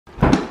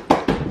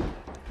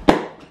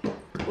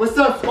What's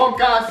up,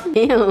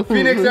 Spunkas?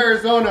 Phoenix,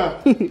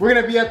 Arizona. We're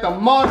gonna be at the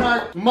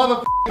Monarch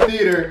motherfucking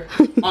Theater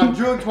on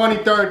June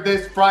 23rd,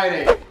 this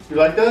Friday. You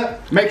like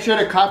that? Make sure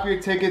to copy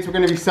your tickets. We're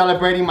gonna be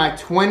celebrating my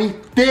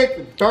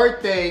 25th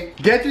birthday.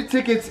 Get your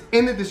tickets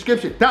in the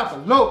description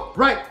down below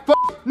right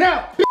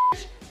now,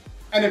 bitch.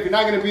 And if you're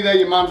not gonna be there,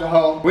 your mom's a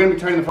hoe. We're gonna be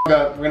turning the fuck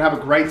up. We're gonna have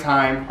a great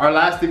time. Our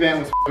last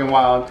event was fucking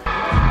wild.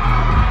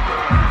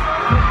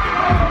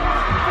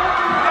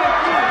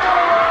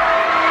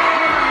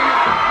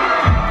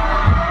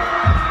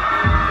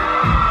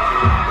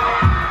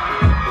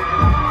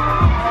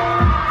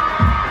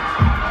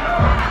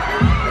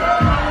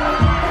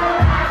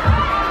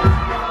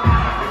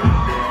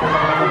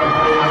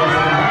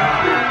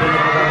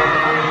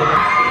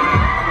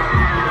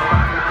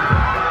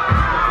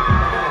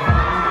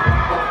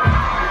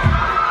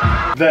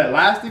 The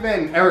last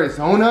event in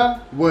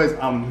Arizona was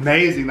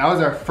amazing. That was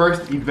our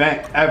first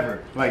event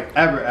ever. Like,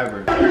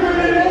 ever.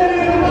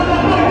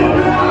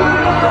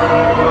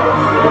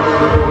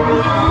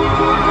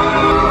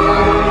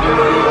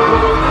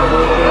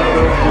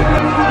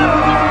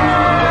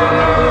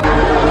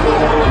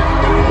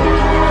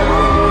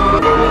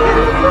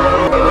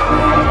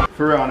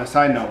 For real, on a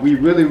side note, we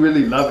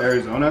really love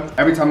Arizona.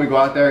 Every time we go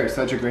out there, it's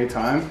such a great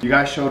time. You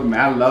guys showed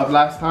mad love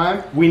last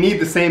time. We need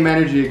the same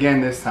energy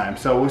again this time.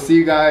 So we'll see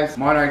you guys,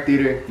 Monarch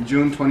Theater,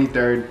 June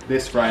 23rd,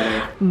 this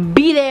Friday.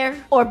 Be there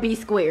or be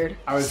squared.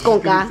 I was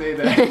just gonna say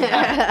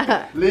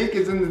that. Link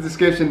is in the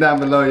description down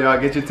below, y'all.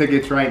 Get your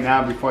tickets right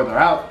now before they're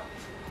out.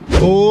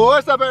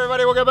 What's up,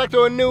 everybody? Welcome back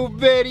to a new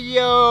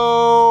video.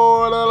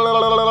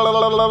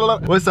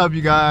 What's up,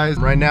 you guys?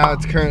 Right now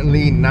it's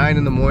currently 9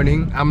 in the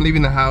morning. I'm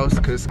leaving the house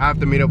because I have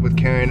to meet up with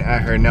Karen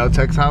at her nail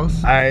tech's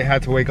house. I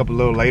had to wake up a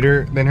little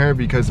later than her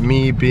because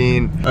me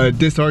being a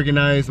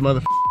disorganized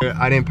motherfucker,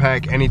 I didn't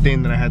pack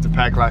anything that I had to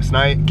pack last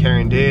night.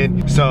 Karen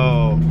did.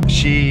 So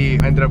she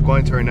ended up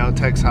going to her nail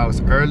tech's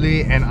house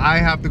early, and I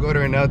have to go to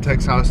her nail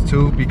tech's house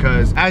too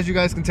because, as you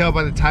guys can tell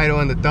by the title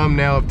and the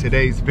thumbnail of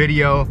today's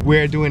video,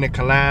 we're doing a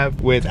collab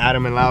with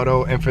Adam and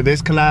Lauro, and for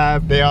this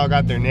collab they all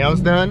got their nails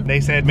done. They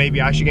said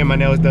maybe I should get my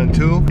nails done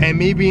too, and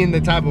me being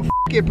the type of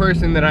f***ing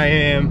person that I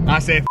am, I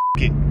said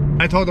f*** it.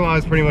 I told them I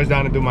was pretty much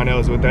down to do my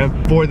nails with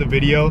them for the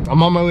video.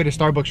 I'm on my way to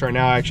Starbucks right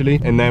now actually,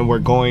 and then we're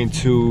going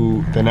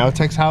to the nail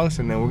tech's house,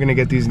 and then we're gonna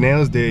get these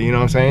nails did, you know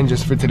what I'm saying,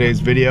 just for today's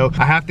video.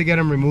 I have to get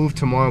them removed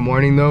tomorrow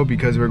morning though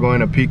because we're going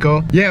to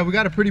Pico. Yeah, we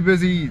got a pretty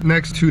busy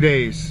next 2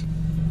 days.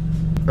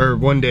 Or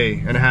 1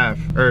 day and a half,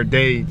 or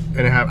day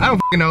and a half. I don't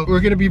fucking know. We're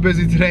gonna be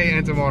busy today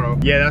and tomorrow.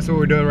 Yeah, that's what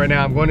we're doing right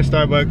now. I'm going to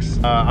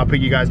Starbucks. I'll pick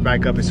you guys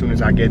back up as soon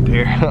as I get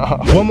there.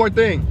 One more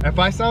thing. If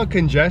I sound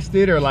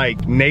congested or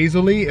like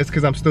nasally, it's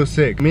because I'm still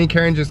sick. Me and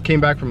Karen just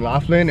came back from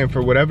Laughlin, and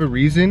for whatever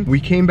reason,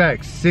 we came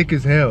back sick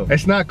as hell.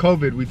 It's not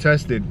COVID, we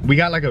tested. We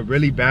got like a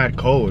really bad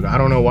cold. I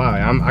don't know why.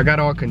 I got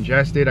all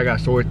congested. I got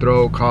sore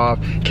throat, cough.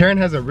 Karen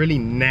has a really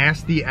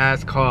nasty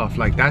ass cough.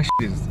 Like that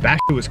shit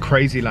was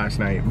crazy last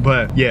night.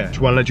 But yeah, just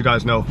wanna let you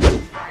guys know.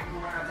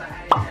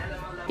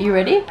 You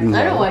ready? No.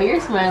 I don't know why you're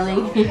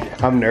smiling.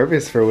 I'm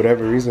nervous for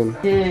whatever reason.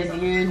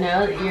 Dude,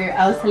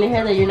 I was telling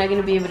her that you're not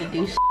gonna be able to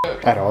do shit.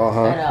 At all,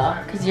 huh? At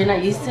all. Because you're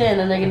not used to it, and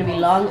then they're gonna be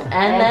long,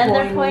 and then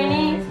they're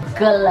pointy.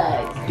 Good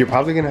luck. You're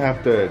probably gonna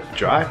have to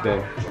drive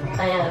then.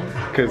 I am.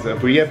 Because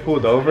if we get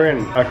pulled over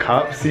and a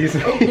cop sees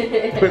me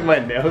with my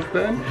nails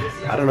done,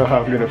 I don't know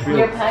how I'm gonna feel.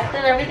 You're packed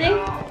and everything?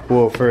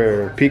 Well,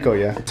 for Pico,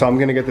 yeah. So I'm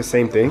gonna get the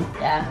same thing?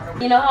 Yeah.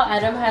 You know how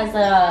Adam has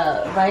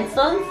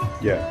rhinestones?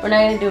 Yeah. We're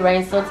not gonna do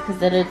rhinestones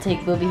because it'll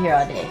take Booby here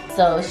all day.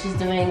 So she's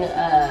doing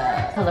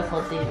a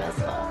colorful theme as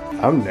well.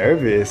 I'm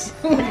nervous.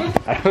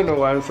 I don't know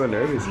why I'm so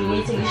nervous. You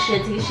need to take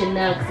your shit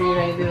now because you're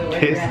not gonna be able to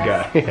wear This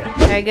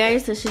guy. Alright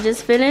guys, so she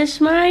just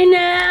finished my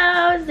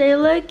nails. They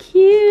look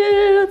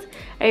cute.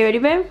 Are you ready,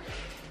 babe?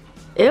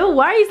 Ew,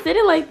 why are you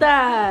sitting like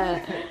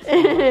that?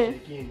 I'm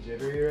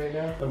jittery right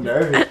now. I'm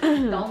nervous.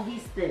 Don't be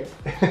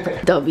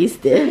stiff. Don't be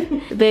stiff.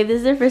 Babe, this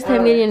is your first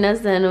time getting your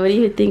nails done. What do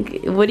you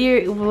think? What are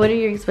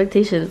your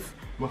expectations?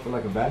 I'm gonna feel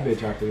like a bad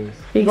bitch after this.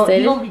 Are you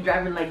excited? You gonna be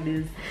driving like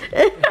this.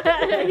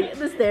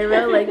 The steering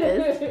wheel like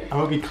this. I'm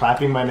gonna be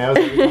clapping my nails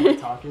every time I'm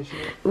talking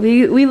shit.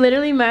 We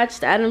literally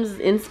matched Adam's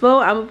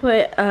inspo. I'm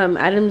gonna put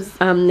Adam's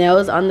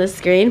nails on the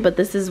screen, but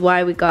this is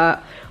why we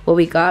got what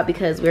we got,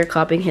 because we're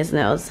copying his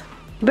nails.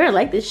 You better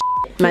like this shit.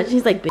 Imagine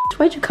he's like, bitch,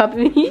 why'd you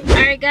copy me?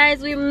 Alright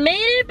guys, we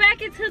made it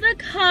back into the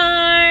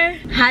car.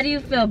 How do you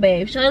feel,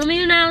 babe? Show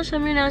me now, show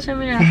me now, show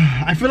me now.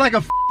 I feel like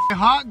a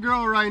hot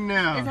girl right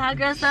now. It's hot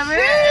girl summer.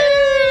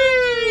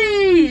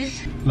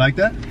 Like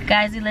that?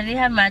 Guys, we literally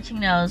have matching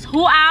nails.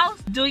 Who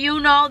else do you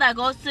know that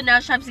goes to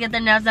nail shops to get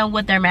their nails done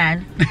with their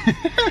man?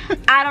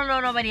 I don't know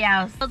nobody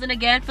else. And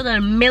again, for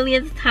the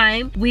millionth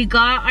time, we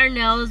got our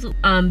nails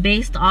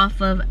based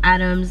off of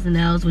Adam's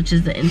nails, which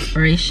is the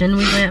inspiration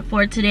we went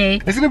for today.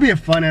 It's gonna be a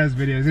fun ass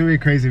video. It's gonna be a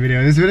crazy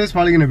video. This video is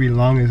probably gonna be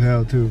long as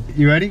hell too.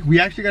 You ready? We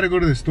actually gotta go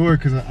to the store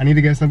because I need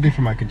to get something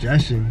for my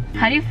congestion.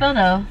 How do you feel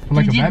though?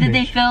 Did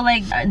they feel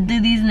like, do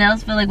these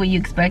nails feel like what you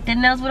expected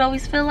nails would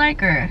always feel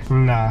like, or?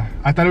 Nah,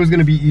 I thought it was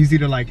gonna be be easy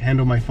to like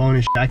handle my phone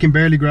and shit. I can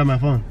barely grab my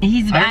phone.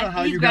 He's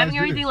grabbing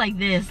everything like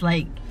this,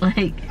 like.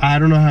 I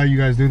don't know how you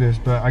guys do this,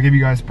 but I give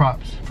you guys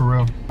props for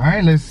real. All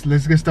right, let's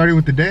get started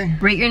with the day.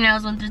 Rate your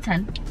nails 1 through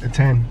 10. A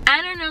 10.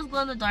 And our nails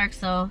glow in the dark.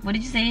 So what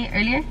did you say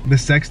earlier? The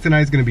sex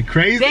tonight is gonna be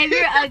crazy. Babe,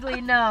 you're ugly.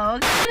 No.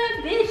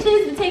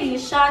 Bitches been taking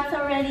shots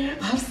already.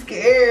 I'm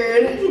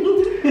scared.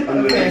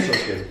 I'm literally so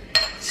scared.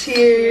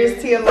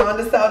 Cheers to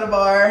Yolanda Soda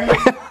Bar.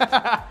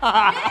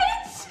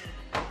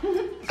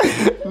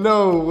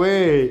 No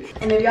way.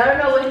 And if y'all don't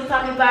know what he's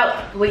talking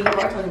about, wait, you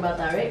are talking about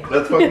that, right?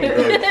 That's fucking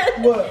gross.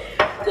 What?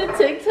 The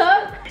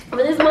TikTok? But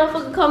this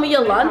motherfucker call me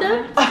Yolanda?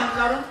 No! I'm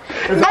not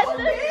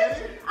talking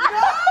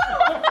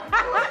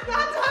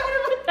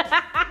about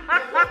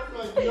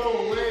that. No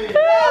way. No,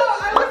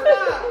 I was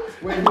not.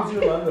 Wait, who's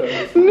Yolanda?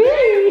 Me.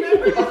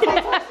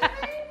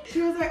 She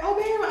was like, oh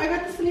babe, I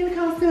got the Selena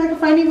costume, I can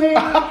find you wearing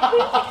it.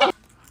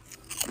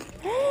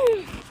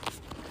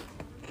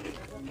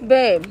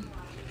 Babe,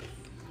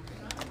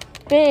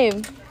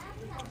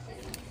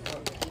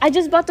 I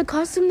just bought the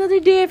costume the other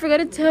day. I forgot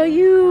to tell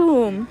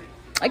you.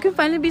 I can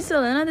finally be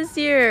Selena this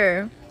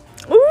year.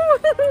 Ooh.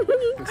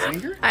 The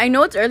singer? I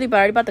know it's early, but I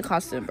already bought the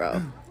costume, bro.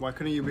 Why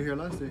couldn't you be here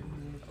last day?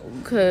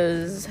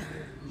 Cause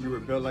You were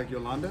built like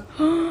Yolanda? that's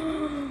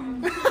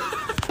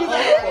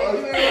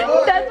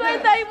why I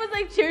thought he was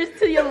like, cheers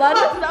to Yolanda.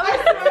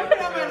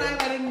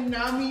 I did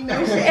not mean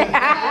no shit.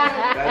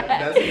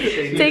 That's what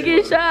shady. Take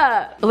a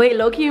shot. Wait,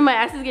 low-key, my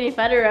ass is getting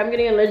fatter. I'm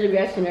getting an allergic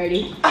reaction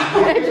already.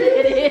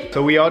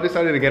 So we all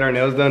decided to get our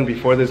nails done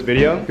before this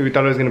video. We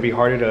thought it was gonna be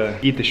harder to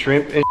eat the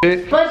shrimp and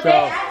shit. But they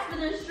asked for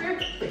the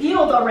shrimp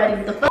peeled already.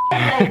 What the fuck?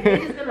 Like,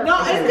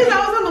 No, it's because I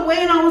was on the way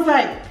and I was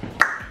like,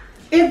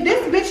 if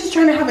this bitch is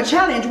trying to have a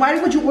challenge, why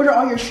would you order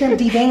all your shrimp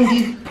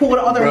deveined, pulled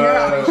all their hair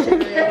out and shit?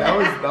 That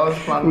was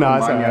fun. No,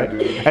 it's alright.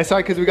 It's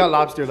sorry because we got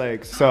lobster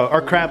legs, so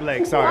or crab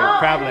legs. Sorry,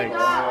 crab legs.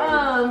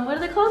 What are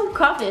they called?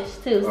 Crawfish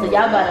too. So y'all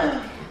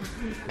gotta.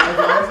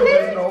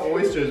 There's no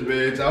oysters,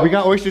 bitch. We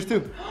got oysters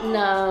too.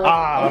 No.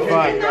 Ah,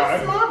 fuck. In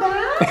that small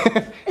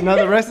bag? No,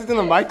 the rest is in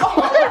the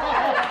microwave.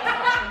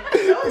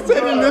 It's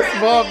in this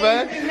small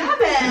bag. In that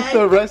bag?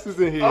 The rest is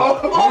in here. Oh,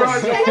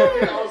 shit.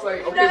 I was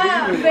like, okay,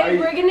 Nah, babe,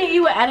 we're gonna eat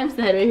what Adam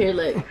said right here.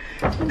 Look.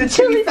 The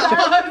chili sauce.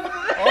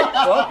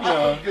 fuck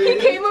no. He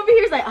came over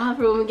here. He's like, ah,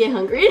 for when we get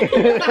hungry.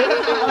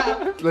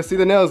 Let's see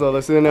the nails though.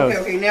 Let's see the nails.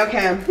 Okay, nail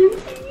cam.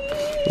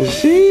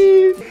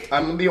 She.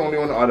 I'm the only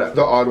one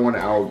the odd one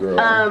out, girl.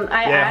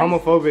 I Yeah, asked,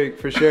 homophobic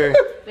for sure.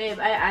 babe,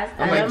 I asked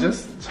I'm Adam like,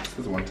 just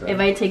this one time. if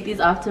I take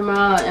these off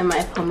tomorrow, am I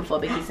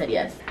homophobic? He said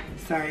yes.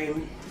 Sorry.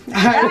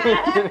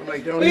 I'm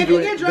like, they're only If you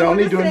doing, get they're drunk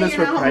only on doing this this day,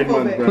 for you're Pride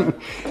not Month, bro.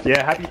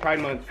 Yeah, happy Pride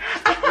Month.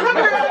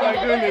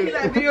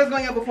 That video is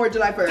going up before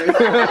July 1st.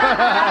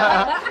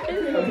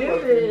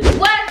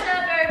 What's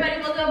up, everybody?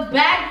 Welcome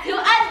back to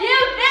a new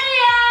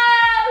video.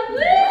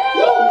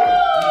 Woo!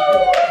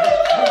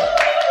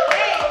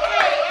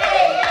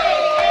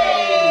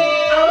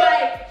 I'm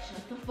like,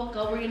 shut the fuck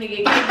up. We're gonna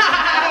get.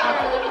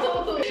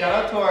 Shout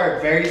out to our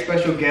very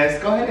special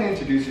guest. Go ahead and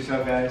introduce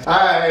yourself, guys.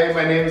 Hi,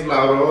 my name is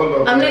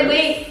Lauro. I'm like,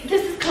 wait,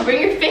 this is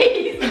covering your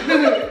face.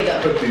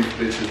 Put these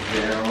bitches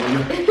down.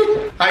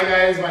 Hi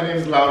guys, my name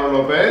is Lauro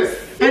Lopez.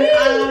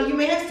 And you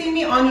may have seen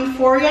me on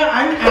Euphoria.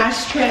 I'm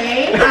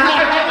Ashtray.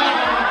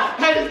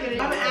 I'm just kidding.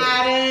 I'm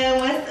Adam.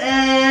 What's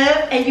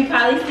up? And you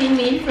probably seen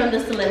me from the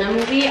Selena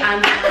movie.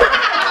 I'm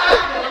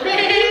and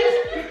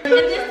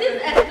this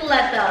is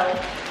Esqueleto.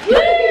 Woo!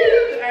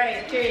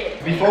 Alright,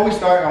 period. Before we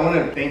start, I want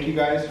to thank you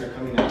guys for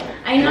coming out.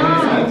 I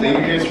know. Thank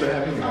you guys for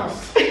having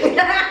us.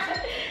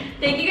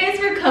 Thank you guys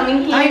for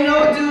coming here. I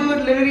know,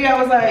 dude. Literally, I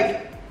was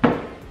like, I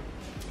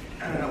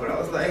don't know what I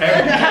was like.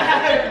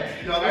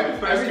 Y'all like the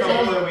first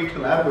couple that we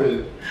collab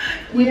with.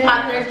 We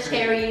popped their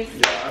cherries.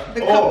 Yeah.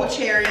 The couple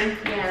cherry.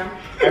 Yeah.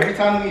 Every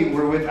time we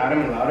were with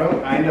Adam and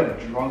Lauro, I end up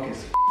drunk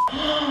as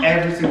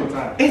every single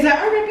time. Is that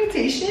our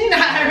reputation?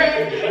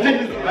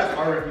 That's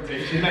our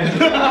reputation.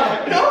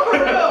 No, for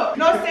real.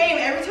 No, same.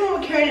 Every time I'm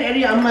with Karen and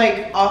Eddie, I'm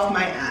like off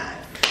my ass.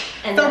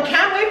 And So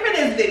can't wait for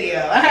this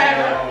video.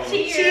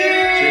 cheers.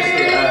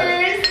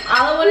 Cheers.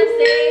 All I want to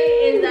say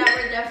is that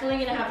we're definitely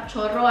gonna have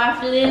chorro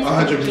after this.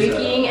 100%.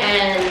 Drinking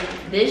and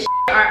this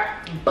our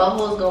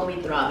butthole's gonna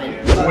be throbbing.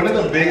 One of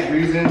the big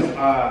reasons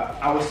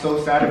I was so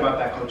sad about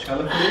that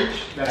Coachella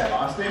footage that I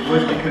lost it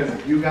was because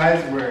you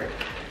guys were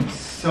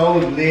so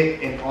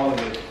lit in all of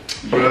it.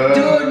 Bruh.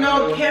 Dude,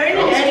 no, Karen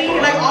and Eddie,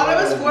 like all of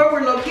us four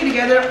were low-key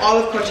together all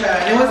of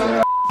Coachella. It was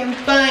f***ing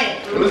fun.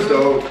 It was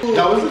dope.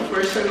 That was the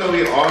first time that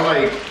we all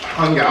like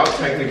hung out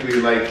technically.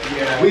 Like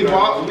we've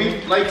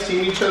like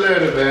seen each other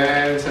at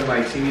events and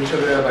like seen each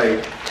other at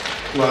like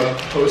club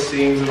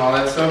postings and all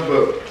that stuff.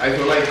 But I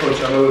feel like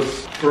Coachella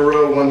was for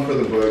real one for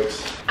the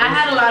books. I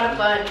had a lot of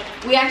fun.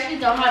 We actually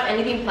don't have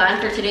anything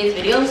planned for today's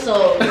video,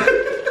 so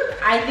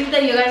I think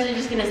that you guys are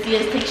just gonna see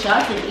us take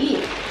shots and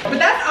eat. But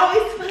that's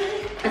always fun.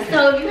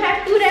 So if you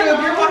have food at So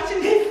if you're home,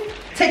 watching this,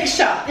 take a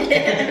shot.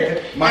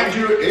 Mind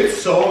you,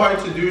 it's so hard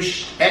to do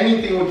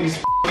anything with these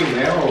f***ing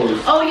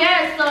nails. oh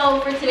yeah, so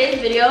for today's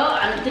video,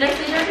 did I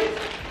say that?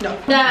 No.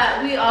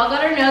 That we all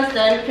got our nails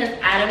done because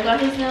Adam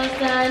got his nails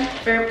done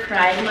for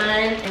Pride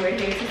Month and we're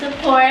here to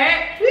support.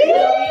 So we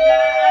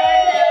got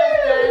our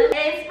nails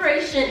done.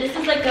 Inspiration, this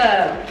is like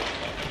a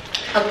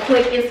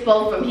quick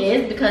inspo from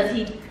his because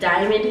he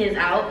diamonded his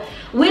out.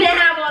 We didn't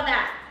have all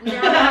that. We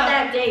didn't have all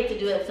that day to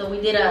do it, so we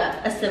did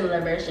a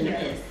similar version of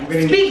his.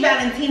 Speak,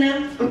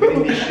 Valentina. I'm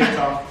getting these shits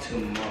off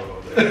tomorrow.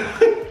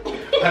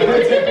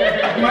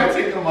 I might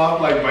take them off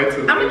like by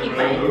today. I'm gonna keep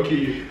mine.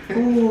 Okay.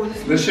 Ooh,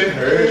 This shit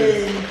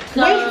hurts.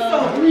 So,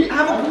 wait, so I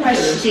have a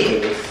question.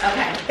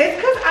 okay. It's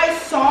because I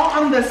saw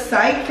on the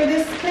site for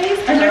this place,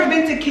 I've never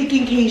been to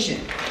Kicking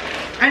Cajun.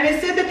 And it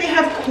said that they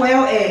have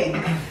quail eggs.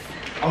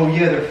 Oh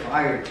yeah, they're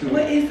fire too.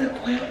 What is a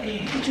quail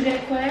egg? Did you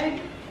get a quag?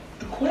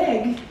 A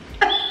quag?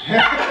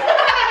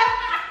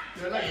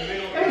 They're like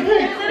little.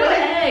 Little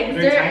eggs.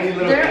 They're tiny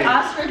little they're eggs.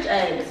 ostrich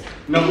eggs.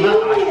 No, not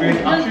ostrich.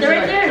 Look, Ostrich they're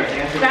right are there. like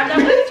gigantic. Grab that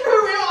one. It's for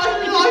real, I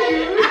saw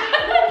you.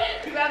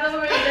 Grab that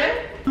one right there.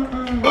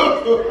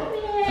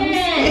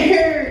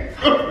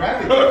 Grab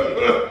it.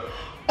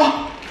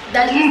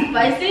 That's just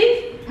spicy?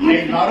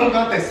 Hey, Lauro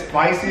got the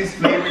spiciest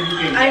flavor you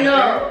can. I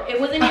know. It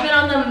wasn't even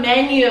on the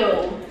menu.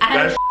 I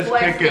had to That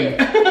request shit's kicking.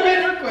 it. I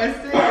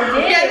requested.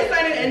 You had to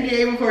sign an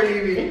NDA before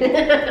leaving.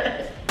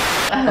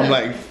 I'm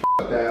like, f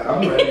that.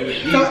 I'm ready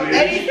to eat So it.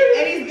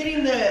 Eddie's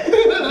getting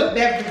the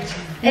beverages.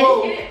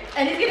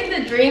 And he's getting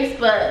the drinks,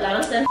 but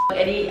Lana said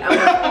Eddie.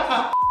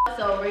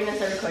 So we're gonna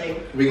start recording.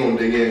 We gonna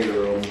dig in,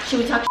 girl. Should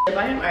we talk shit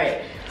about him?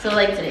 Alright. So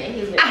like today,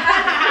 he's like,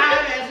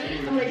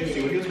 I'm like, You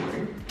see what he was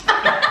wearing?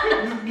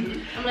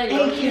 I'm like,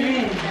 Hey,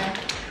 Karen.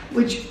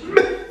 Which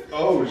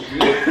Oh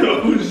shit.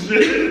 Oh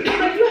shit. I'm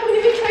like, you haven't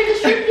even tried the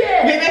shrimp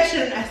yet. maybe I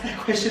shouldn't ask that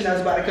question that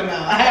was about to come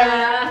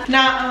out.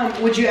 Now,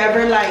 would you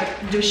ever like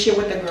do shit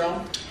with a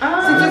girl?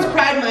 Since it's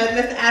Pride Month,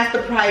 let's ask the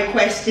Pride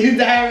questions,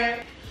 Darren.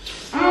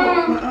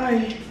 Oh, my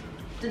eye.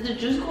 Did the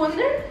juice go in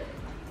there?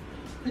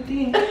 I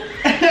think.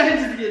 I'm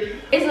just kidding.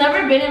 It's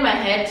never been in my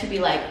head to be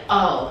like,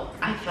 oh,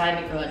 I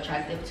find a girl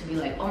attractive, to be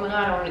like, oh my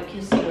god, I want to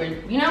kiss you, or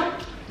you know?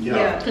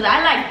 Yeah. Because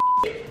I like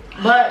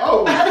but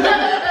Oh.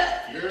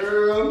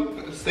 Girl,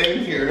 same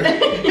here.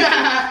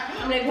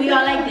 I'm like, we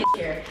all like this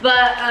here.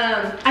 But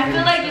I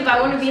feel like if I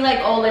want to be like,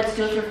 oh, let's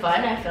do it for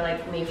fun, I feel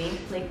like maybe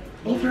like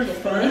For kiss-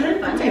 fun? maybe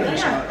for fun. Take a Yeah.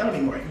 shot. That'll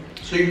be boring.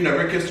 So you've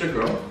never kissed a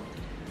girl?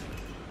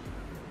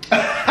 I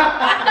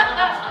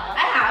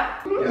have.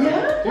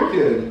 Yeah? You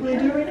did. What do I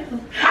do right now?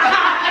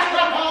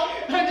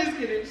 I'm just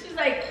kidding. She's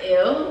like,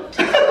 ew.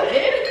 Just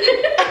quit.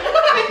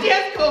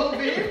 Yes,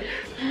 COVID.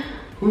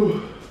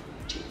 Whew.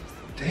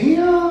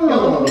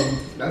 Damn.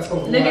 That's a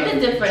lot. Look at the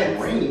difference.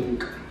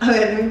 Drink.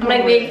 I'm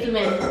like, babe, 2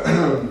 minutes.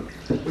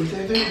 What's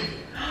that thing?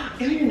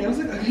 Ew, your nails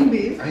look ugly,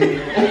 babe. I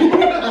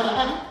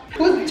know.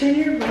 Who's turn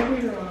your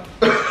vibrator off?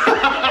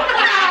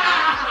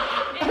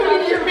 It's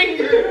on your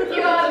finger.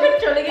 You are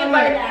controlling it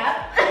by an app.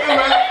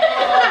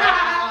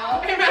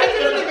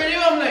 Imagine in the video,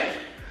 I'm like.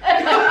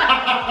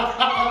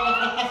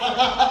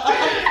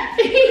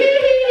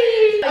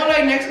 I'm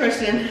like, next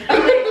question.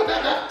 There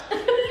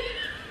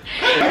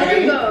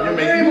we go. You're Hurry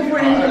making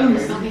before me it cry.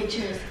 comes. Okay,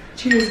 cheers.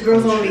 Cheers,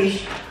 girls only.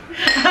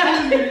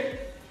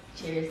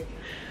 Cheers.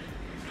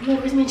 Yo,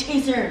 where's my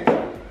chaser?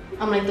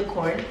 I'm like the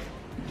cord.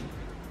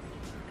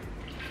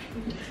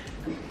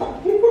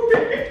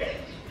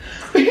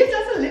 Because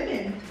that's a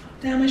lemon.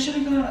 Damn, I should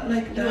have got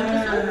like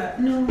that.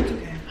 No, it's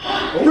okay.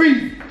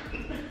 Breathe.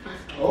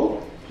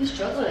 Oh. He's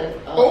struggling.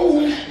 Oh.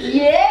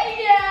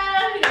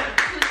 Yeah.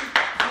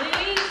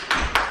 Please.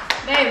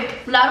 Babe,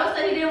 Lauro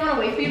said he didn't want to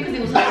wait for you because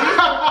he was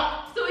hungry.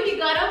 So he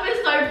got up and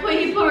started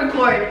he put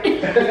record.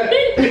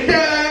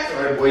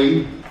 Sorry,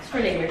 boy. It's for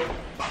later.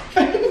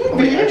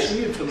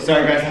 Actually, it's a little.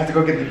 Sorry guys, I have to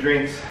go get the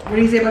drinks. What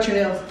do you say about your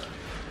nails?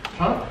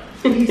 Huh?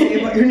 What do you say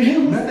about your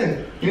nails? Nothing.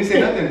 You didn't say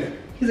nothing.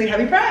 He's like,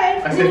 happy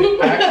Pride. I said,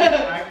 I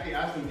actually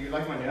asked him, do you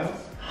like my nails?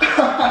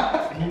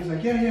 And he was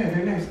like, yeah,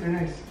 they're nice, they're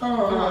nice.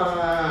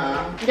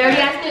 Aww. They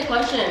already asked me a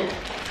question.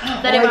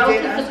 That if I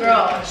would kiss a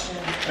girl.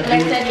 And I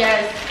said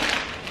yes.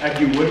 If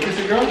you would kiss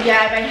a girl?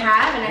 Yeah, if I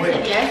have, and I Wait.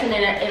 said yes, and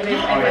then if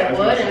yeah, I I was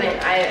would, gonna and say. then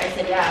I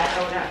said yeah, I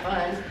would have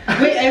fun.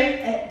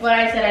 Wait, But I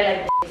said I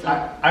like so.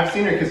 I've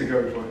seen her kiss a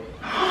girl before.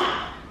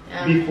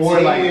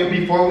 Yeah.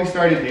 Before we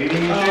started dating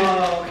and shit,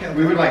 oh, okay.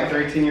 we were like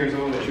 13 years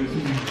old and she was...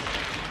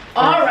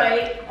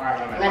 Alright. Alright,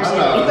 my I'm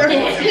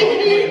bad.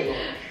 just-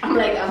 I'm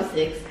like, I'm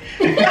 6.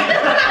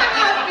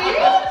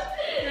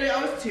 I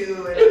was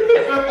 2.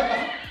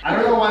 I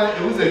don't know why,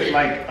 it was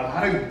like a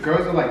lot of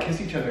girls would like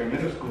kiss each other in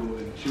middle school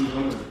and she was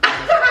one of them.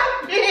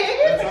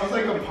 That sounds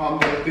like a Palm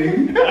Day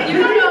thing. You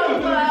don't know,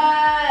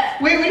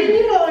 but Wait, what do you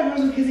mean all the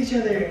girls would kiss each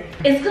other?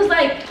 it's cause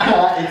like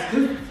It's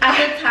good. at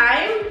the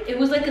time it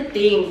was like a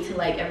thing to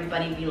like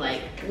everybody be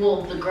like,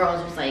 well, the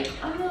girls was like,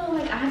 oh no,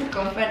 like I have a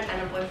girlfriend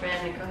and a boyfriend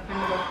and a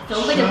girlfriend and a boyfriend. So it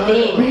was like a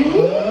thing.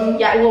 Really?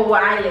 Yeah, well,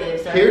 where I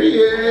live. So.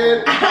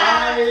 Period.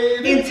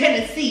 In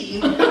Tennessee.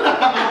 In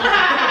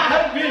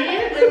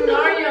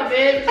Narnia,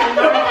 bitch. In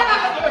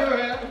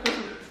Narnia.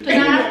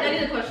 Can I ask Eddie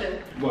the question?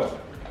 What?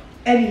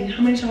 Eddie,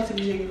 how many shots have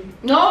you taken?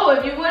 No,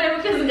 if you would ever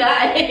kiss a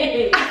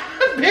guy.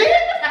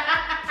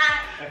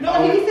 No,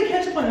 he needs to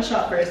catch up on a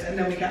shot first, and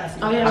then we can ask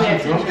him. Oh yeah, we I'm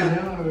have drunk to. as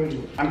hell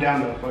already. I'm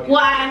down though. Fuck it. Well,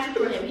 I answered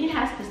for him. He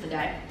has kissed the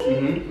guy.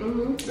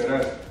 That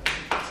ass.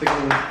 Sick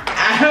of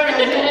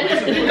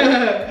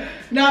it.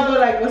 No, but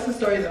like, what's the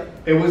story though?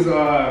 It was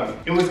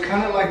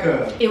kind of like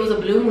a. It was a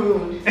blue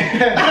moon.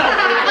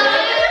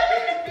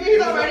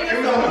 He's already It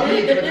was on the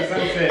beach with the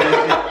sunset.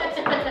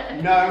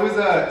 No, it was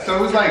so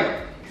it was like,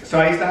 so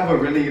I used to have a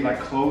really like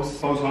close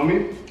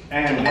homie,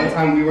 and one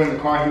time we were in the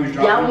car, he was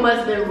dropping. Y'all must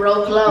have been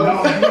real close.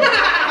 No,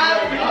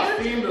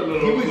 Seemed a little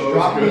he was close,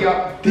 dropping me but-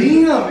 off.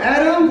 Damn,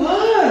 Adam.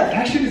 What?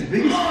 That shit is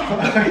big as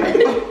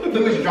fuck. He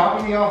was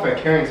dropping me off at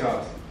Karen's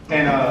house,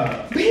 and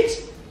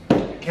Bitch.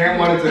 Karen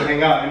wanted to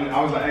hang out, and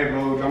I was like, hey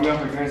bro, drop me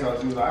off at Karen's house.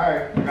 He was like, all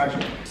right, I got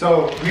you.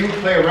 So we would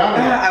play around.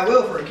 I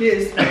will for a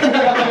kiss.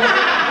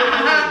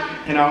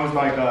 And I was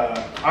like, all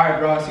right,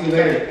 bro, I'll see you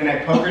later. And I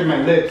puckered my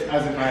lips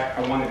as if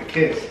I wanted to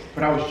kiss,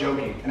 but I was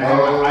joking, and I had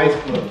my eyes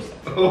closed.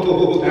 And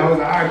I was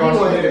like, all right, bro, I'll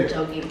see you later.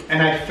 Joking.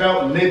 And I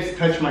felt lips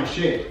touch my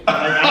shit. Like, I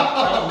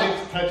felt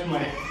lips touch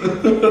my.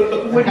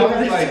 What I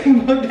was like,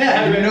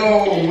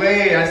 no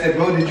way. I said,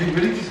 bro, did you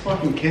really just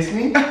fucking kiss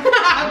me?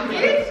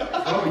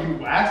 Oh, you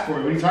asked for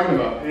it. What are you talking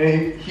about?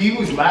 And he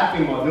was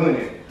laughing while doing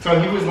it. So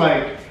he was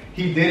like,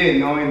 he did it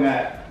knowing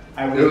that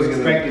I was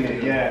expecting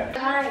it. Yeah.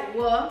 Alright,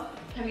 well,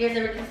 have you guys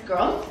ever kissed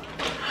girls?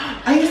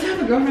 I used to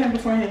have a girlfriend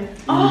before him.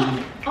 Oh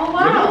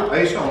wow. I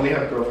used to only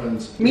have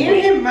girlfriends. Me and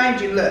him,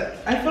 mind you, look,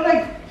 I feel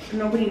like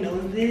nobody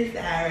knows this.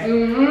 Alright.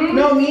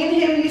 No, me and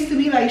him used to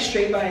be like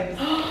straight vibes.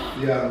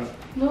 Yeah.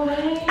 No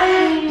way.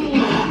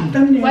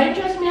 Thumbnail. Why did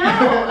you trust me out?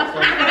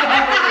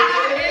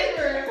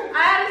 I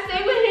had to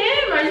stay with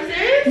him. Are you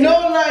serious? No,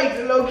 like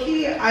low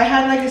key, I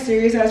had like a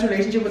serious ass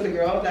relationship with a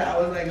girl that I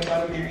was like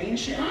about to marry and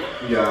shit.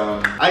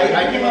 Yeah.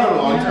 I came out a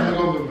long time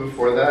ago, but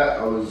before that,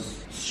 I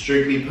was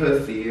strictly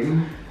pussy.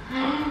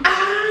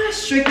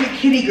 Strictly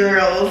kitty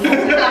girls.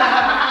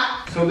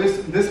 So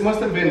this must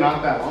have been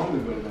not that long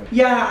ago. Then.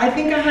 Yeah, I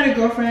think I had a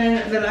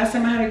girlfriend. The last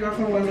time I had a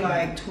girlfriend was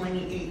like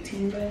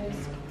 2018, guys.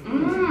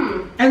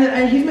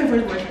 And he's my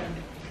first boyfriend.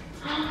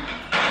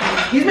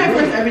 He's my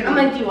first everything. I'm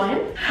like, do you want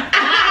him?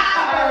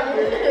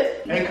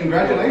 Hey,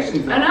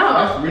 congratulations. I know.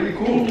 That's really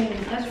cool.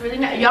 That's really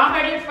nice. Y'all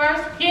heard it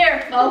first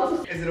here,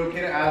 folks. Is it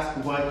okay to ask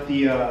what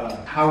the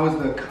how was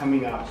the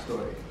coming out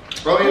story?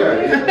 Oh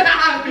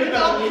yeah.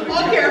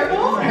 Oh,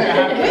 careful. What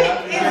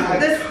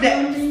is the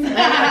steps?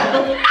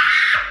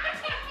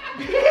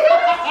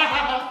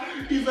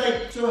 He's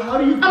like, so how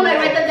do you? I'm like,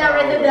 write that down,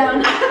 write that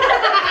down.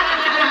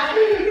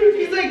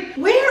 He's like,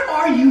 where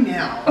are you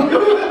now?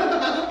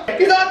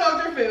 He's on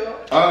Dr. Phil.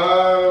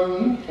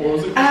 What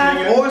was it?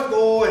 again? 4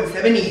 school and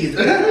 7 years.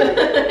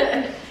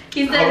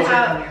 He said,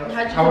 how'd you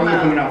How was it come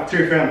coming out? out to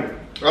your family?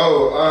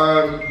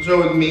 Oh, so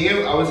with me,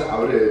 I was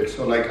outed.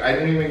 So like, I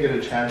didn't even get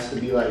a chance to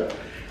be like,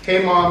 hey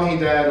mom, hey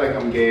dad, like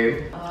I'm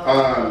gay.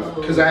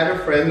 Cause I had a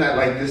friend that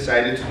like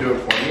decided to do it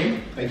for me.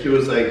 Like he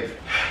was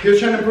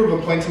trying to prove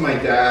a point to my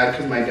dad,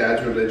 cause my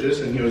dad's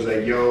religious, and he was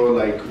like, yo,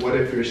 like what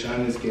if your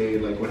son is gay?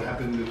 Like what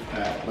happened with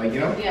that? Like,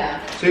 you know?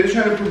 Yeah. So he was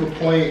trying to prove a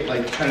point,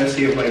 like trying to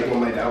see if like what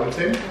my dad would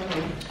say.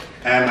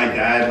 And my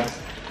dad,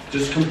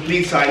 just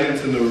complete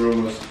silence in the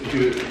room.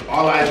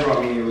 All eyes were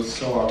on me. It was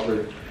so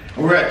awkward.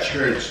 And we're at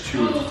church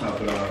too, to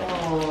top it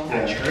off.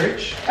 At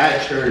church?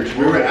 At church.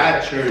 We were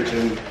at church,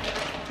 and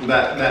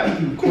that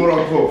quote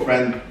unquote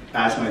friend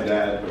asked my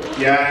dad.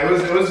 Yeah, it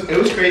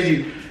was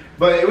crazy,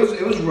 but it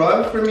was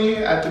rough for me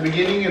at the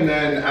beginning, and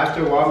then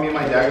after a while, me and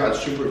my dad got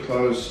super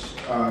close,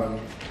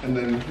 and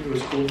then it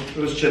was cool. It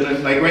was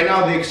chilling. Like right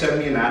now, they accept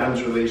me in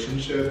Adam's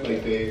relationship.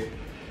 Like they're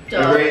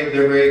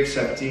very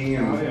accepting.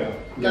 And, Oh yeah.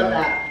 Love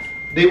that.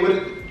 They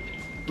would,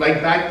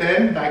 like back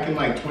then, back in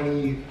like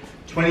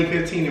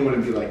 2015, it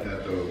wouldn't be like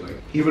that though. Like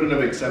he wouldn't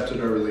have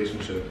accepted our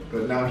relationship,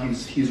 but now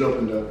he's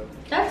opened up.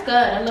 That's good.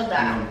 I love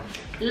that.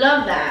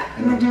 Love that.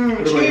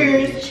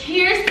 Cheers.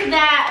 Cheers to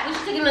that. We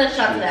should take another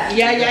shot to that.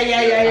 Yeah.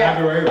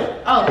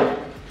 Adamrayokay. Oh.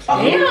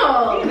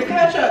 Damn. The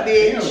catch up,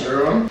 bitch. Damn,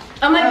 girl.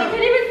 I'm like, you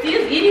can't even see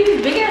us eating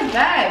these big ass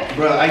bags.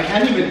 Bro, I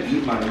can't even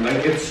eat mine.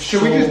 Like it's.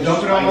 Should we just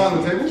dump it all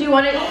on the table? Do you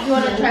want to try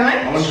I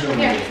mine? want to know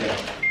Here.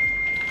 this.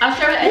 I'll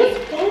share with Eddie.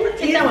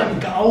 Take that one.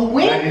 That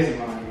Going. is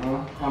mine,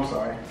 huh? I'm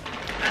sorry.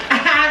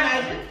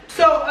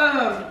 So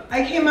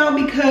I came out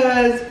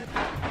because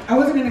I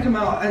wasn't gonna come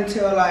out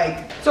until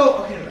like, so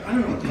okay, I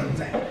don't know what the fuck I'm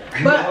saying,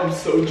 but I'm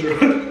so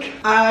drunk.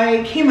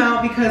 I came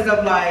out because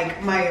of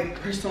like my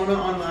persona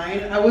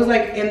online. I was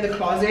like in the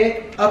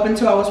closet up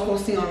until I was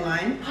posting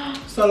online.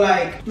 So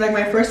like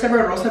my first ever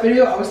Rosa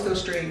video, I was still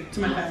straight to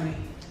my family.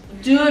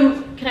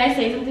 Dude, can I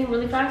say something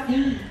really fast?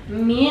 Yeah.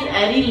 Me and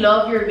Eddie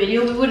love your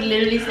video. We would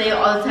literally say it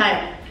all the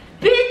time.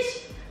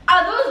 Bitch,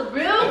 are those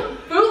real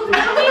fruit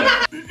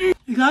gummies?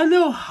 You got a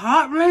little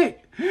hot, right?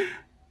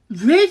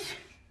 Bitch,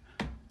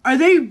 are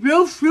they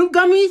real fruit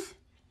gummies?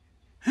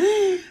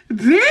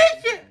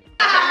 Bitch!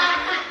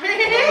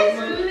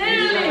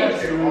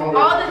 Literally.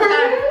 All the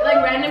time.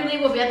 Like randomly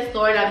we'll be at the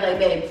store and I'll be like,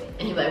 babe.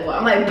 And he'll be like, what?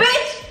 I'm like,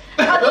 bitch,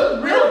 Are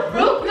those real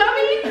fruit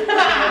gummies?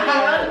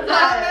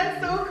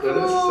 That's so cool.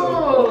 That is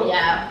so cool.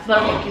 Yeah,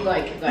 but okay, keep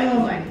going, keep going, keep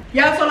going.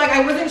 Yeah, so like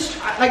I wasn't,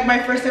 like my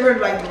first ever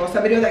like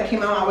Rosa video that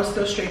came out, I was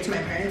still straight to my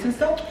parents and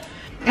stuff.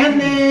 And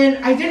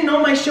then I didn't know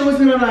my show was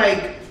gonna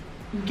like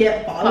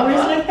get followers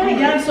like that.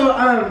 Yeah, so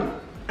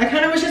I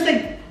kind of was just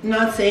like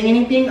not saying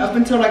anything up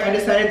until like I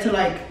decided to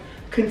like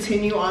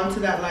continue on to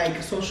that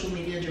like social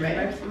media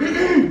journey.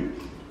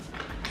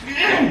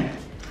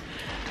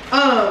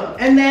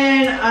 And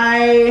then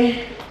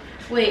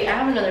Wait, I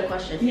have another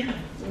question. Yeah.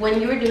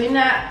 When you were doing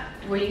that,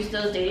 were you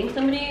still dating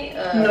somebody?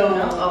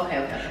 No.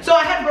 Okay. So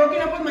I had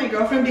broken up with my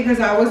girlfriend because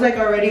I was like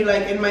already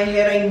like in my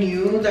head I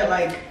knew that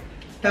like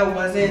that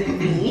wasn't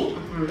me.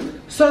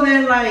 So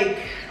then like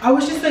I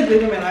was just like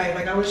living my life.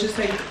 Like I was just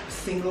like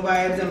single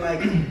vibes and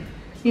like,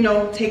 you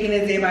know, taking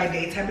it day by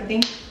day type of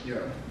thing.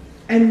 Yeah.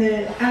 And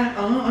then,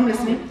 I'm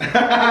listening.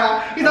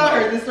 You all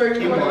heard this story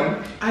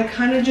before. I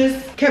kind of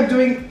just kept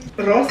doing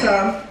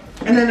Rosa.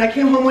 And then I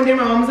came home one day,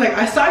 my mom was like,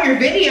 I saw your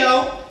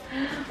video.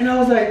 And I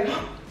was like,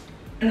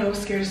 and I was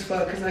scared as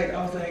fuck. Cause like,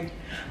 I was like,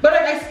 but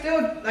like I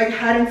still like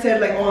hadn't said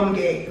like, oh, I'm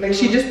gay. Like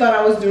she just thought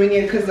I was doing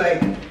it cause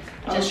like,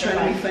 I was trying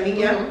to be funny,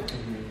 yeah.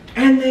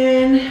 And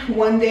then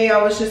one day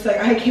I was just like,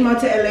 I came out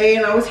to LA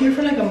and I was here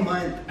for like a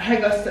month. I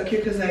got stuck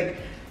here cause like,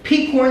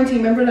 peak quarantine,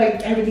 remember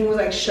like everything was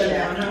like shut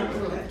down, huh?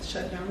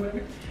 Shut down,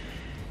 whatever.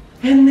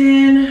 And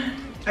then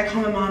I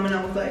called my mom and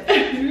I was like,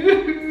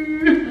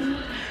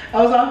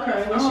 I was all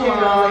crying and shit. And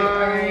I was like,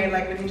 alright,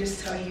 like let me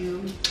just tell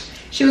you.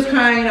 She was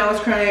crying, I was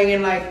crying,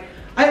 and like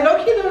I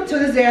low-key though to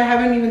this day I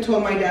haven't even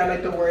told my dad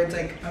like the words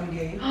like I'm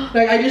gay.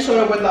 Like I just showed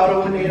up with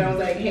Lauro one day and I was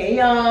like, hey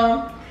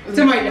y'all,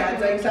 to my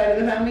dad's like side of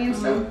the family and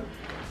stuff.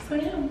 So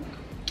yeah,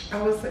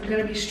 I was like,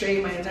 gonna be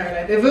straight my entire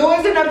life. If it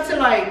wasn't up to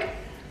like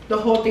the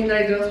whole thing that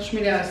I did on social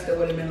media, I still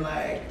would have been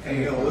like,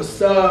 hey, yo,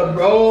 what's up,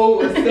 bro?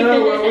 What's up?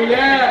 Where we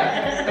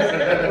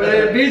at?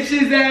 Where the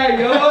bitches at,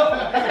 yo?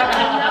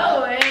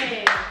 No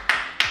way.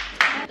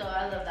 I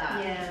love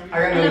that. Yeah. I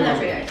got another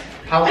question.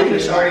 How was you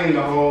starting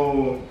the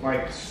whole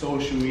like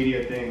social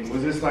media thing?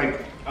 Was this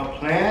like a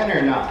plan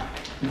or not?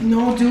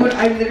 No, dude,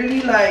 I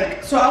literally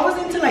like, so I was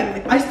into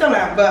like, I still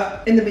am,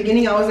 but in the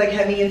beginning I was like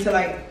heavy into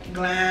like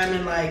glam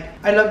and like,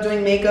 I love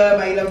doing makeup,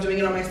 I love doing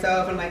it on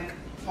myself and like,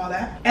 all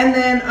that. And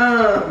then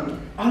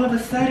all of a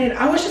sudden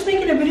I was just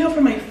making a video for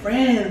my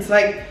friends.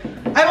 Like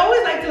I've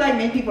always liked to like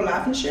make people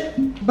laugh and shit,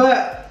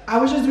 but I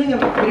was just doing a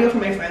video for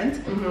my friends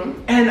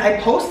and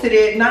I posted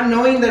it not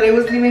knowing that it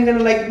wasn't even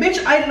gonna like,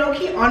 bitch, I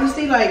low-key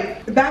honestly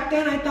like back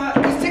then I thought,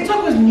 because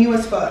TikTok was new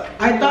as fuck.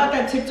 I thought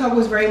that TikTok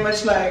was very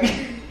much like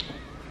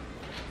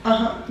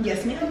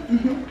yes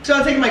ma'am. So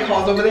I'll take my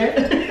calls over there.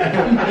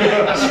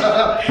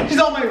 She's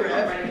on my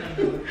rep.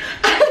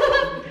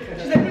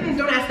 She's like,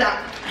 don't ask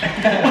that.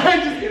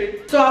 I'm just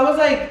kidding. So I was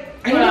like,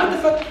 I didn't know what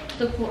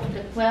the fuck.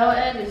 The quail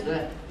egg is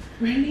good.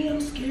 Really? I'm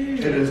scared.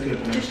 It is good,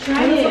 man. Just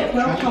try it.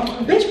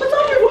 Bitch, what's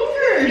on your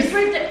fingers? It's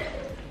right there.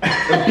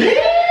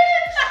 Bitch!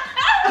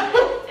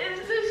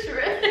 It's the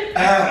shred.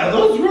 Are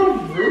those real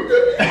fruit?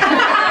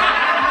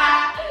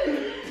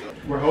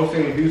 We're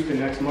hosting in Houston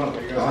next month.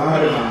 Are you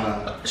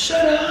guys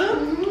Shut up.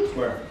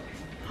 Swear.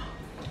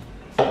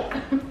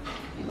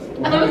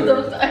 I'm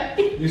so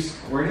sorry. You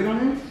squirted on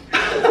him?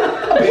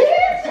 Bitch!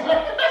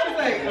 She's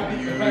like,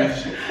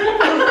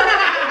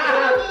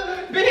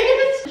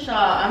 bitch!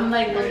 Shaw, I'm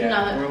like looking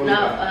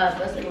out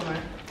bus anymore.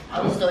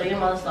 I was studying all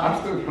the I'm stuff.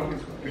 still probably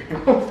sweating.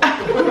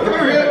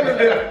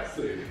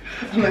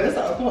 I'm like, that's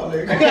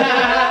alcoholic. I'm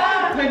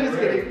just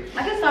kidding. I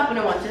can stop when I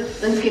want to. I'm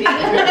just kidding.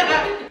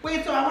 Wait,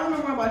 so I want to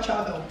know more about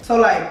y'all though. So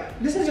like,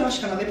 this is y'all's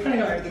channel. They probably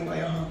know everything about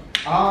y'all,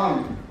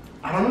 huh?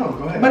 I don't know.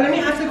 Go ahead. But let me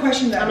ask a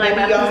question that I'm like,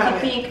 my y'all pussy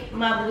haven't. pink,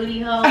 my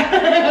booty hole.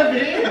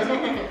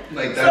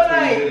 Like that's So, what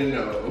like- you didn't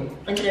know.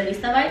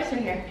 Entrevista vibes or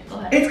here? Go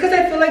ahead. It's because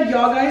I feel like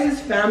y'all guys'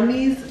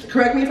 families,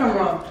 correct me if I'm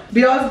wrong, but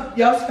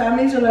y'all's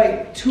families are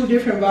like two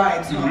different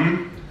vibes, huh?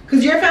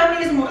 Because your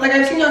family is more, like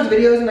I've seen y'all's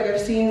videos and like I've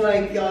seen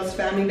like y'all's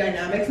family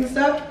dynamics and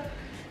stuff.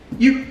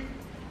 You...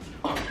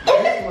 I'm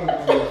sorry.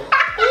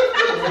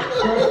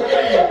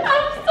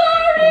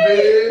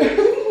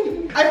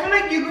 I feel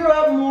like you grew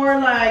up more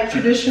like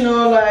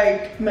traditional,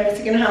 like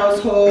Mexican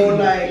household,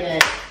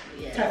 like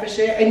type of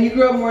shit. And you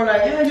grew up more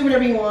like, yeah, do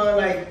whatever you want,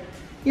 like,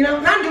 you know,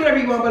 not do whatever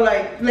you want, but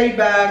like laid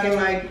back and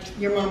like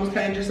your mom was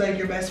kind of just like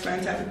your best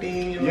friend type of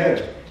thing. And,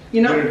 like,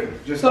 you know?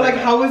 Just so like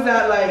how was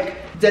that like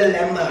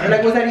dilemma? Or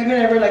like was that even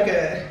ever like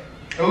a...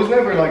 It was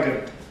never like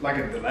a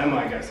dilemma,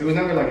 I guess. It was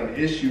never like an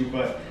issue,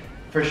 but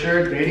for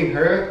sure dating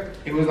her,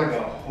 it was like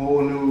a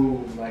whole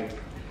new like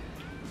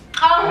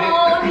A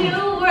whole new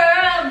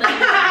world.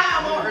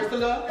 I'm all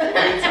Ursula.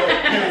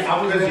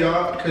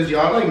 Cause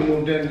y'all like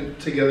moved in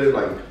together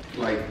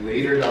like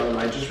later down the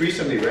line, just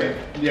recently, right?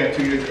 Yeah,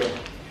 2 years ago.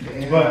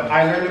 Damn. But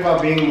I learned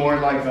about being more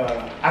like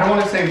I don't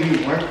want to say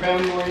we weren't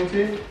family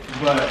oriented,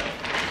 but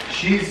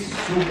she's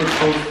super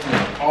close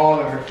to all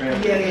of her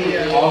family.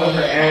 Yeah. All of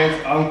her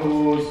aunts,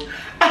 uncles.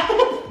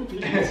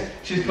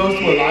 She's close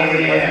to a lot of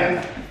her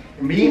cousins.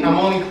 Me, I'm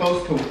only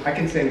close to, I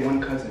can say one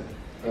cousin.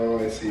 Oh,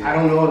 I see. I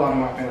don't know a lot of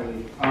my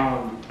family.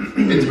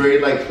 it's very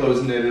like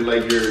close knitted,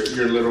 like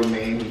your little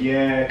main.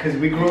 Yeah, because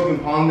we grew up in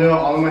Palmdale.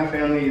 All of my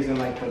family is in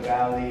like the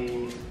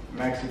Valley,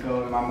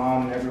 Mexico, and my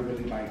mom never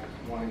really like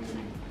wanted to.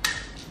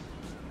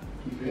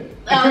 You good?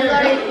 I'm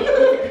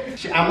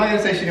sorry. I'm not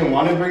gonna say she didn't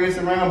want to bring us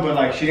around, but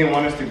like she didn't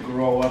want us to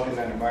grow up in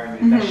that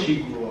environment that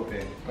she grew up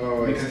in.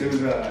 Oh, because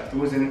it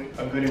wasn't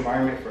a good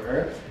environment for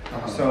her.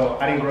 So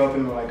I didn't grow up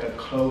in like a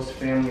close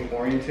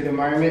family-oriented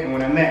environment. And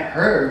when I met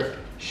her,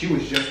 she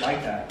was just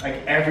like that. Like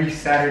every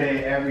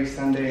Saturday, every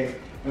Sunday,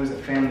 it was a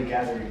family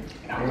gathering.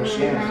 And I was like,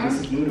 damn, this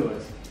is new to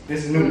us.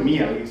 This is new to me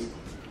at least.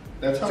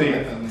 That's how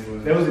my family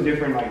was. There was a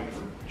different like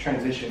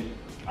transition.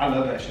 I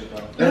love that shit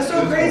though. That's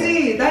so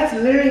crazy. That's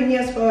literally me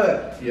as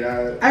fuck.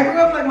 Yeah. I grew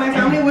up like my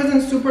family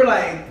wasn't super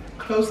like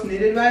close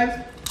knitted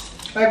vibes.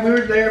 Like we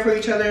were there for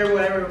each other,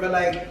 whatever. But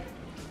like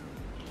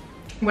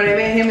when I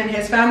met him and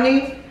his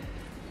family,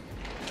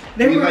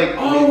 they were like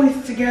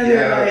always together.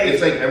 Yeah, like,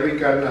 it's like every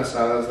carne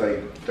asada is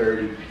like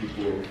 30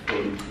 people,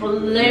 40 people. Well,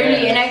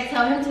 literally, and I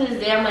tell him to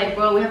this day, I'm like,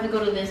 bro, we have to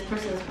go to this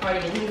person's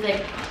party, and he's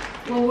like,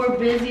 well, we're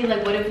busy.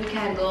 Like, what if we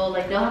can't go?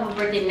 Like, they'll have a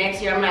birthday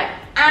next year. I'm like,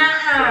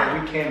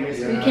 Yeah, we can't miss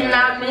it. We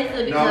cannot miss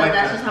it because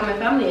that's just how my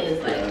family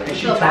is. Like, I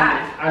feel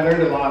bad. I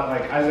learned a lot.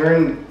 Like, I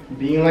learned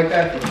being like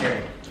that from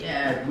Karen.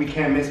 Yeah. Like, we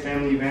can't miss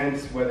family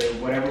events.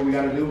 Whatever we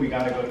gotta do, we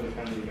gotta go to the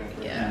family event.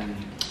 Yeah.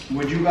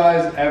 Would you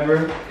guys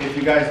ever, if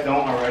you guys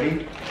don't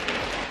already,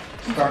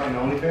 start an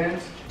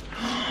OnlyFans?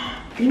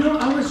 you know,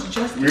 I was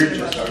just We're thinking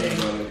just about talking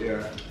that. about it,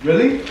 yeah.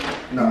 Really?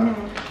 No.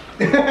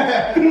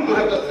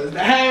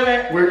 Hey,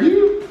 man. Were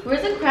you?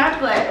 Where's the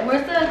crab leg?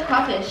 Where's the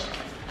crawfish?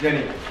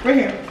 Jenny, Right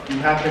here. you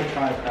have to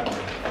try crab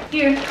leg.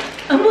 Here.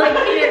 I'm like,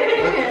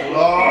 here.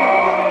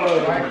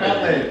 Oh, Try crab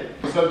leg.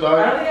 What's up, dog?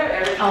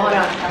 Oh, hold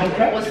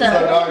on. What's What's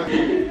up, up?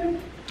 dog?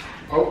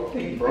 Oh,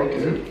 he broke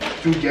it.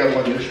 Dude, get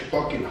one. This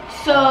fucking hot.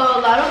 So,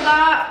 Lauro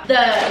got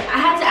I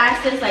had to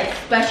ask this like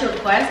special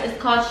request. It's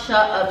called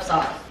Shut Up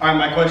Sauce. Alright,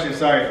 my question,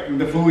 sorry.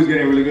 The food is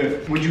getting really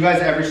good. Would you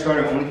guys ever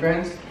start an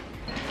OnlyFans?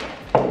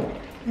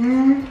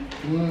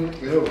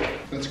 Ew,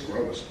 that's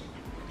gross.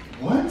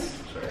 What?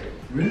 Sorry.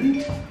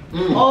 Really?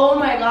 Oh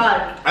my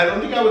god. I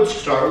don't think I would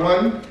start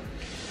one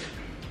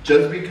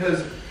just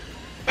because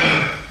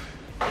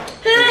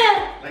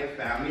like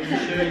family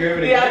and shit. You're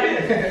able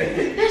to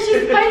That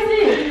shit's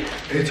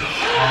spicy. It's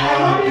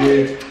hot,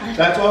 bitch.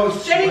 That's why I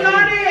was Jenny sweating.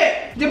 got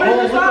it. Dip it in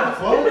the sauce.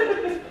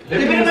 Dip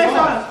it in my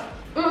sauce.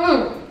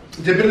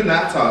 Dip it in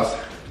that sauce.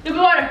 Dip it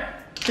in water.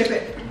 Dip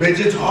it. Bitch,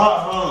 it's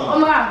hot, Oh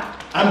my god.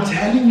 I'm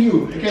telling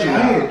you.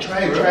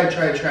 Try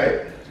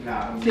it.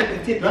 Nah. Dip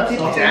it. Dip it. That's Dip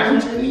not it. damn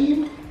telling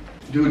you.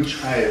 Dude,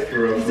 try it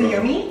for real. Is it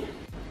yummy?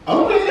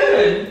 Oh my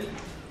god.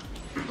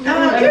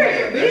 No,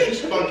 period, That's bitch.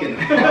 just fucking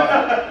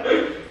hot.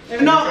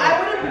 No,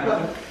 I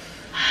wouldn't.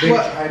 Bitch,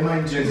 What? try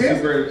mine Just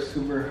just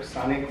super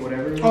sonic,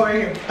 whatever. Oh,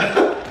 right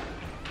here.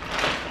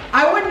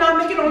 I would not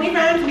make it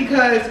OnlyFans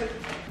because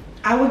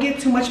I would get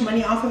too much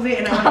money off of it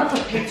and I would have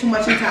to pay too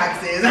much in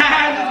taxes.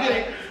 I'm just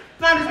kidding.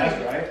 No, I'm just That's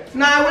kidding. right.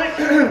 No,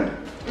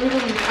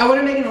 I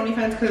wouldn't make an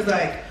OnlyFans because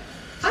like,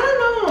 I don't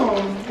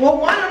know. Well,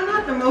 one, I'm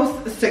not the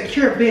most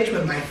secure bitch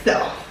with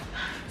myself.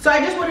 So I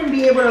just wouldn't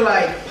be able to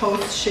like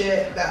post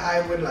shit that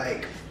I would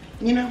like,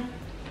 you know?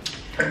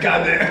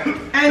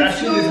 Goddamn. And that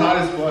shit is two- hot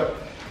as fuck.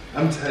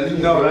 I'm telling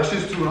you. No, bro. that's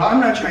just too hot. I'm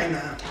not trying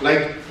that.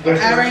 Like,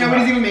 Right,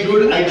 nobody's even making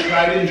dude, it. I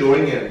tried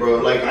enjoying it, bro.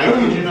 Like, I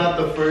kid you not,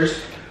 the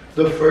first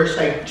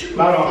like, two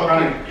Loud on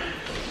fucking- crying.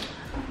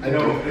 I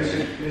know.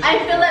 I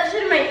feel that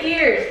shit in my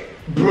ears.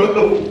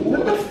 Bro,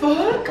 What the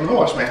fuck? I'm gonna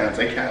wash my hands.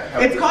 I can't.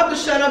 Have It's called the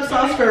Shut Up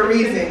Sauce for a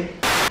reason.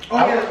 Oh,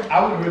 yeah.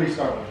 I would really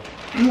start one.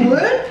 You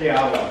would?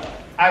 Yeah,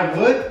 I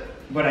would,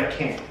 but I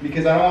can't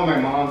because I don't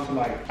want my mom to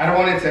like. I don't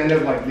want it to end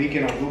up like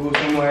leaking on Google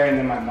somewhere, and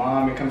then my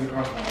mom, it comes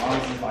across my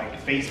mom's is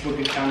like Facebook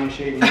account and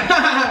shit.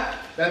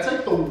 That's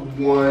like the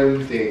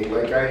one thing.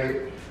 Like,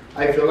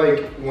 I feel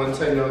like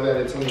once I know that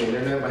it's on the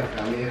internet, my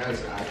family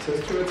has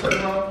access to it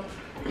somehow.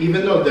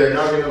 Even though they're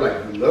not gonna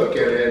like look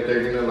at it,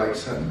 they're gonna like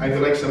send. I feel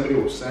like somebody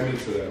will send it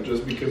to them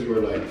just because we're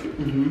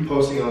like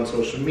posting on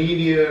social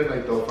media.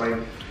 Like they'll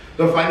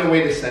find a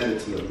way to send it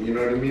to them. You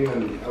know what I mean?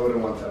 And I wouldn't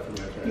want that for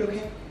my parents. You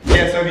okay?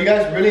 Yeah. So if you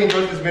guys really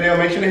enjoyed this video,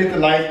 make sure to hit the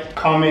like,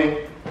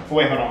 comment.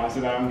 Wait, hold on. I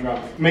said that I'm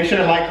drunk. Make sure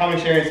to like,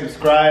 comment, share, and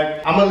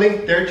subscribe. I'm gonna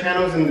link their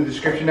channels in the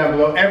description down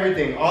below.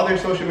 Everything, all their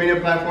social media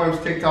platforms: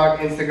 TikTok,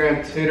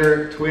 Instagram,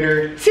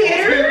 Twitter.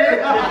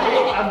 Titter?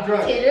 I'm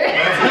drunk.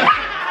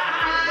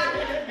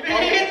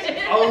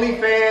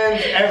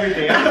 OnlyFans,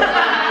 everything.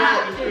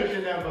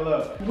 Description down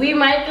below. We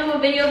might film a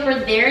video for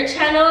their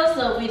channel,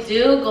 so if we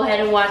do, go ahead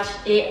and watch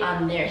it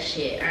on their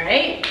shit,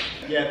 alright?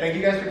 Yeah, thank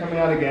you guys for coming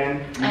out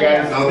again. You I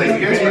guys, know. Oh,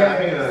 thank you guys for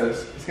having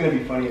us. It's gonna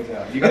be funny as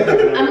hell. You guys are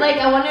gonna I'm like,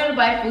 I wanted to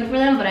buy food for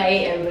them, but I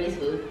ate everybody's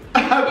food.